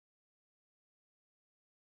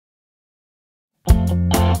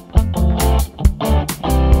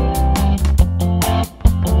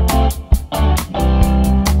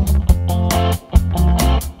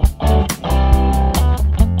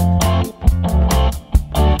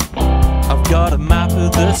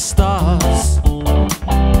stars.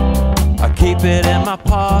 I keep it in my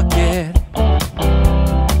pocket,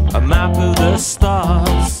 a map of the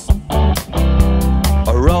stars.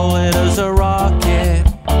 I roll it as a rocket.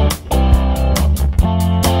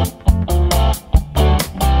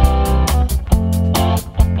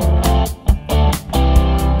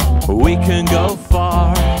 We can go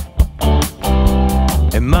far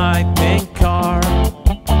in my pink car.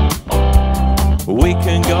 We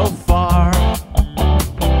can go far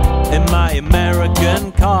in my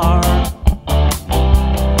American car.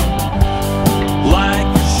 Like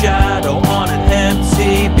a shadow on an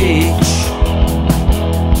empty beach.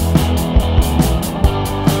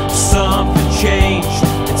 Something changed,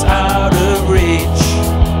 it's out of reach.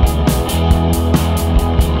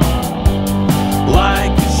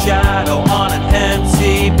 Like a shadow on an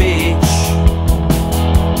empty beach.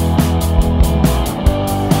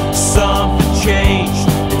 Something changed,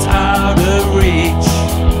 it's out of reach.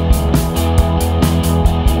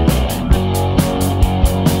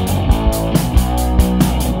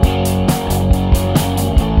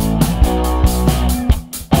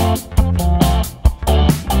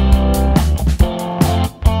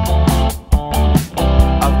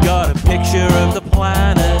 I've got a picture of the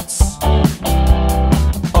planets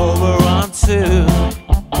over on two.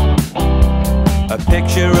 A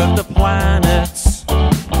picture of the planets,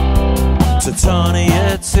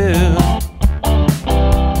 Titania too.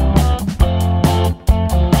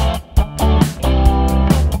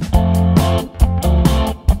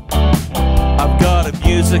 I've got a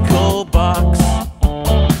musical box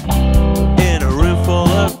in a room full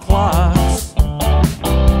of clocks.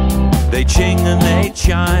 They ching and they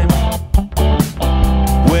chime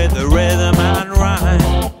with a rhythm and rhyme.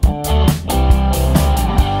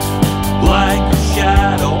 Like a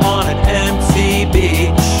shadow on an empty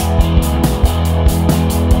beach.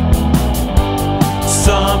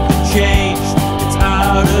 Something changed, it's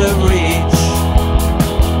out of reach.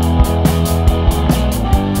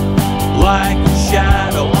 Like a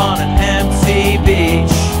shadow on an empty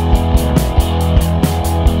beach.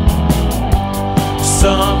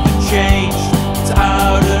 Something changed, it's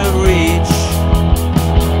out of reach.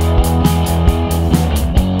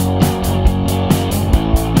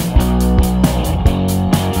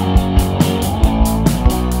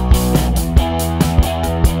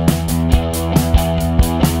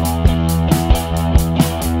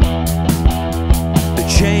 The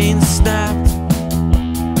chain snapped,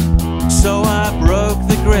 so I broke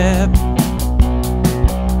the grip.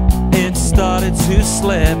 It started to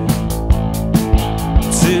slip,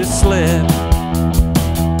 to slip.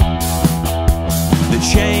 The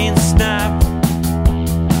chain snapped,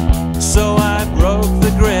 so I broke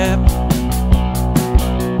the grip.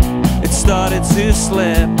 It started to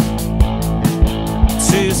slip,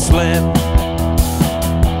 to slip.